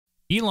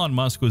Elon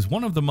Musk was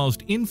one of the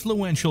most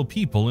influential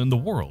people in the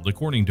world,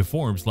 according to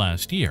Forbes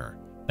last year.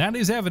 That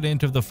is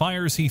evident of the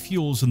fires he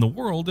fuels in the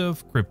world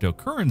of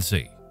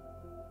cryptocurrency.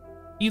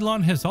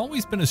 Elon has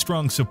always been a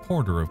strong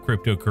supporter of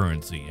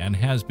cryptocurrency and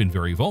has been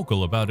very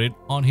vocal about it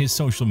on his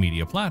social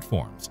media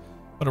platforms.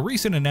 But a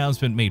recent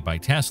announcement made by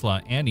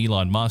Tesla and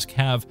Elon Musk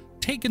have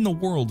taken the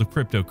world of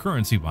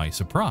cryptocurrency by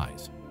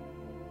surprise.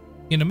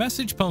 In a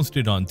message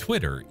posted on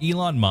Twitter,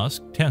 Elon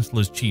Musk,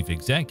 Tesla's chief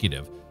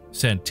executive,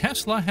 said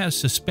Tesla has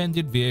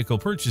suspended vehicle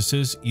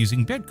purchases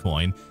using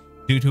Bitcoin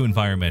due to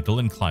environmental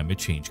and climate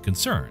change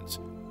concerns.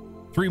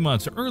 3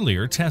 months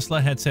earlier, Tesla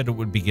had said it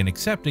would begin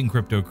accepting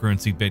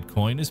cryptocurrency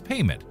Bitcoin as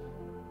payment,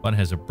 but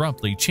has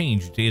abruptly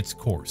changed its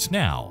course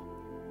now.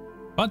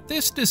 But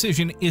this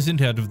decision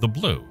isn't out of the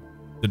blue.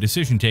 The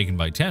decision taken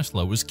by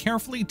Tesla was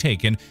carefully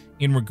taken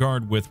in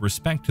regard with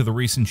respect to the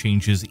recent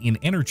changes in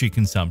energy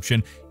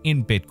consumption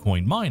in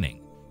Bitcoin mining.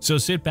 So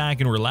sit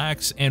back and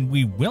relax, and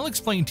we will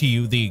explain to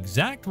you the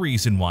exact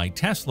reason why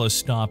Tesla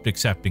stopped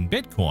accepting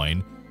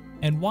Bitcoin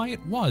and why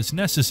it was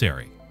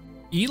necessary.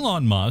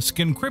 Elon Musk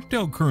and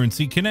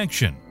cryptocurrency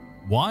connection.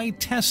 Why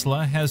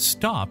Tesla has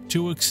stopped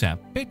to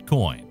accept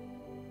Bitcoin.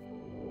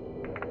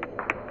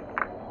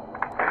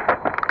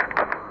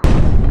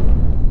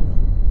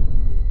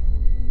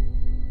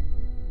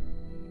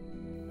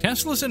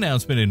 Tesla's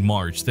announcement in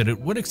March that it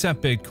would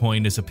accept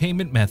Bitcoin as a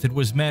payment method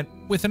was met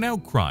with an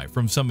outcry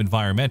from some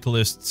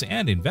environmentalists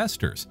and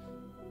investors.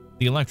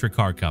 The electric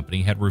car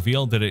company had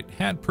revealed that it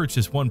had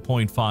purchased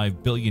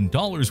 $1.5 billion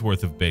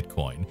worth of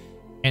Bitcoin,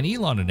 and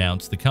Elon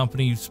announced the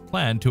company's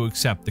plan to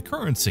accept the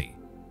currency.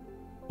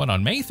 But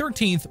on May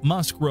 13th,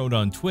 Musk wrote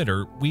on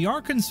Twitter, "We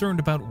are concerned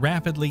about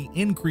rapidly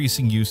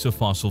increasing use of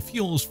fossil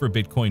fuels for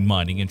Bitcoin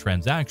mining and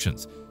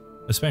transactions,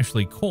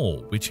 especially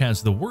coal, which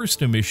has the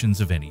worst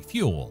emissions of any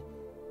fuel.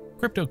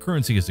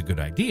 Cryptocurrency is a good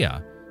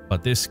idea,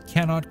 but this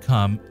cannot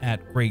come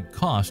at great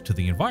cost to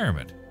the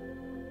environment.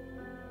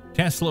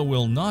 Tesla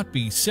will not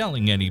be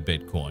selling any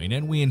Bitcoin,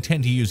 and we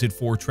intend to use it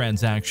for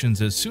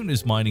transactions as soon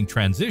as mining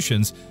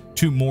transitions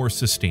to more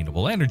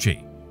sustainable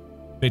energy."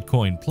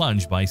 Bitcoin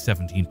plunged by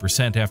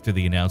 17% after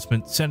the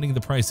announcement, sending the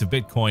price of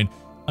Bitcoin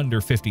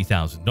under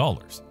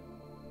 $50,000.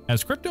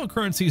 As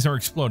cryptocurrencies are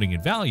exploding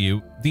in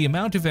value, the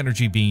amount of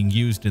energy being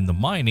used in the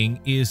mining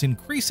is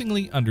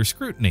increasingly under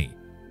scrutiny.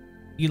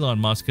 Elon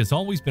Musk has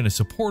always been a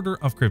supporter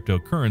of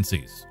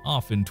cryptocurrencies,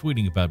 often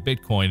tweeting about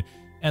Bitcoin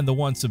and the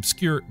once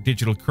obscure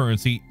digital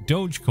currency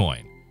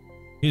Dogecoin.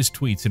 His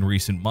tweets in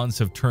recent months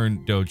have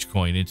turned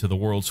Dogecoin into the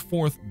world's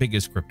fourth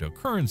biggest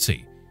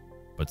cryptocurrency.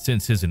 But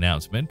since his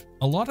announcement,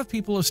 a lot of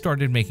people have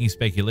started making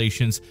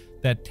speculations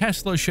that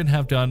Tesla should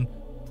have done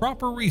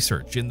proper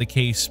research in the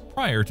case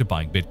prior to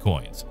buying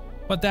Bitcoins.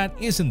 But that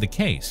isn't the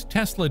case.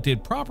 Tesla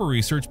did proper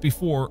research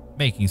before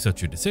making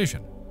such a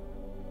decision.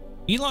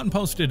 Elon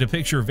posted a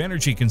picture of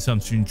energy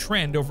consumption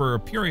trend over a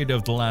period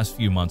of the last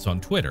few months on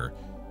Twitter.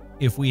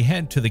 If we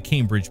head to the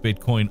Cambridge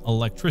Bitcoin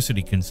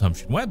electricity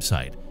consumption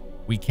website,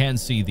 we can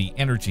see the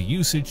energy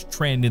usage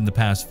trend in the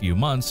past few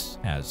months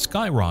has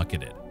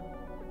skyrocketed.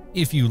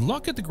 If you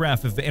look at the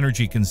graph of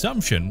energy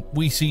consumption,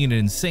 we see an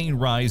insane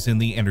rise in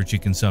the energy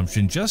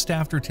consumption just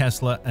after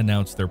Tesla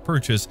announced their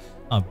purchase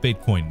of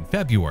Bitcoin in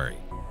February.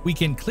 We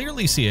can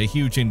clearly see a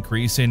huge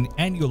increase in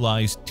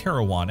annualized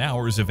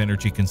terawatt-hours of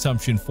energy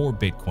consumption for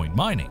Bitcoin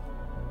mining.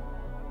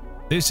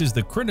 This is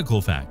the critical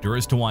factor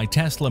as to why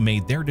Tesla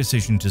made their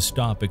decision to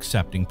stop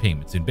accepting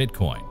payments in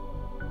Bitcoin.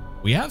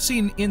 We have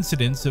seen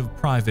incidents of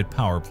private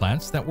power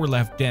plants that were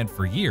left dead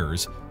for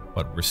years,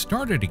 but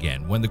restarted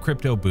again when the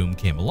crypto boom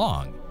came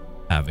along,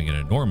 having an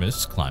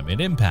enormous climate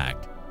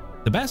impact.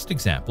 The best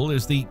example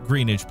is the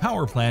Greenwich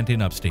power plant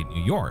in upstate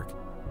New York.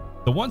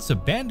 The once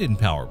abandoned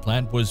power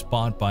plant was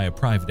bought by a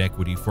private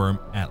equity firm,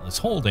 Atlas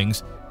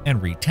Holdings, and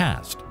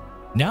retasked.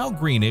 Now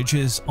Greenwich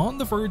is on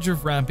the verge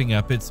of ramping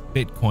up its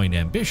Bitcoin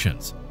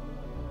ambitions.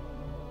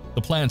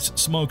 The plant's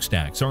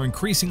smokestacks are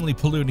increasingly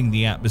polluting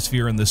the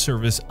atmosphere in the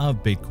service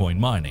of Bitcoin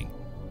mining.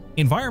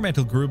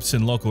 Environmental groups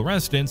and local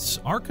residents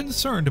are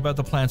concerned about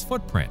the plant's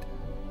footprint.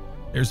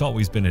 There's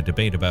always been a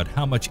debate about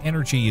how much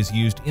energy is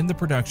used in the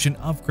production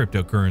of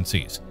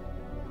cryptocurrencies.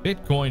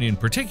 Bitcoin in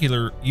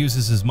particular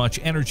uses as much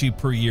energy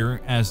per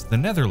year as the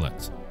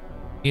Netherlands.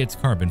 Its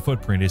carbon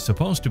footprint is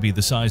supposed to be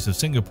the size of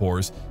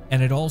Singapore's,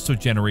 and it also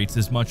generates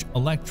as much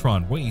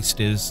electron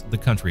waste as the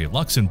country of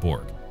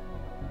Luxembourg.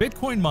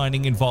 Bitcoin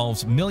mining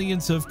involves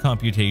millions of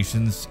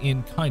computations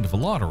in kind of a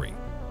lottery.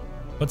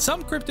 But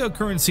some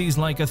cryptocurrencies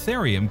like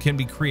Ethereum can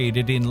be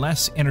created in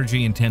less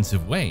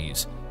energy-intensive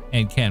ways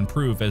and can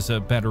prove as a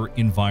better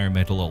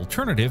environmental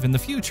alternative in the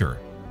future.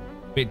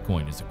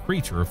 Bitcoin is a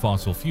creature of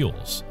fossil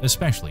fuels,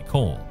 especially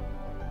coal.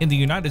 In the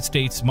United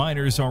States,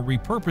 miners are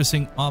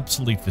repurposing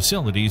obsolete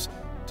facilities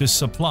to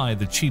supply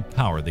the cheap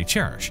power they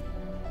cherish.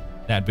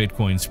 That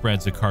Bitcoin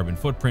spreads a carbon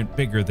footprint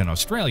bigger than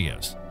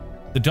Australia's.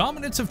 The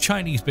dominance of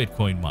Chinese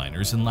Bitcoin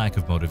miners and lack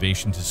of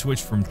motivation to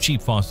switch from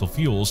cheap fossil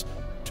fuels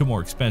to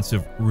more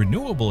expensive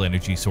renewable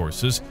energy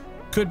sources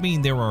could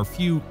mean there are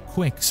few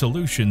quick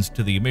solutions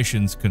to the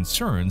emissions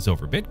concerns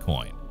over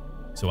Bitcoin.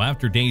 So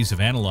after days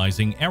of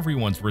analyzing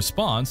everyone's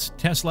response,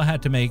 Tesla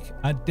had to make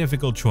a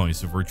difficult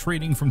choice of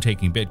retreating from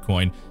taking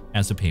Bitcoin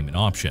as a payment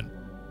option.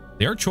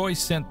 Their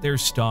choice sent their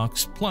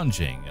stocks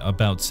plunging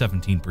about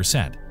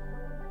 17%.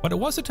 But it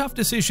was a tough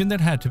decision that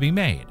had to be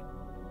made.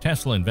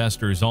 Tesla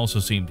investors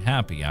also seemed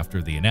happy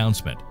after the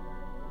announcement.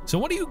 So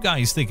what do you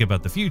guys think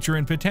about the future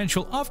and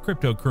potential of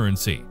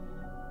cryptocurrency?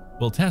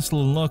 Will Tesla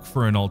look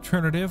for an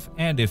alternative,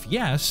 and if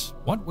yes,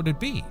 what would it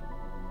be?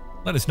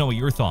 Let us know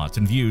your thoughts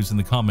and views in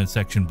the comment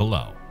section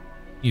below.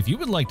 If you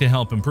would like to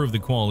help improve the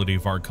quality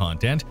of our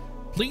content,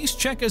 please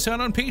check us out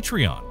on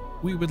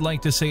Patreon. We would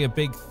like to say a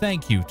big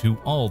thank you to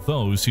all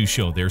those who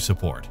show their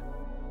support.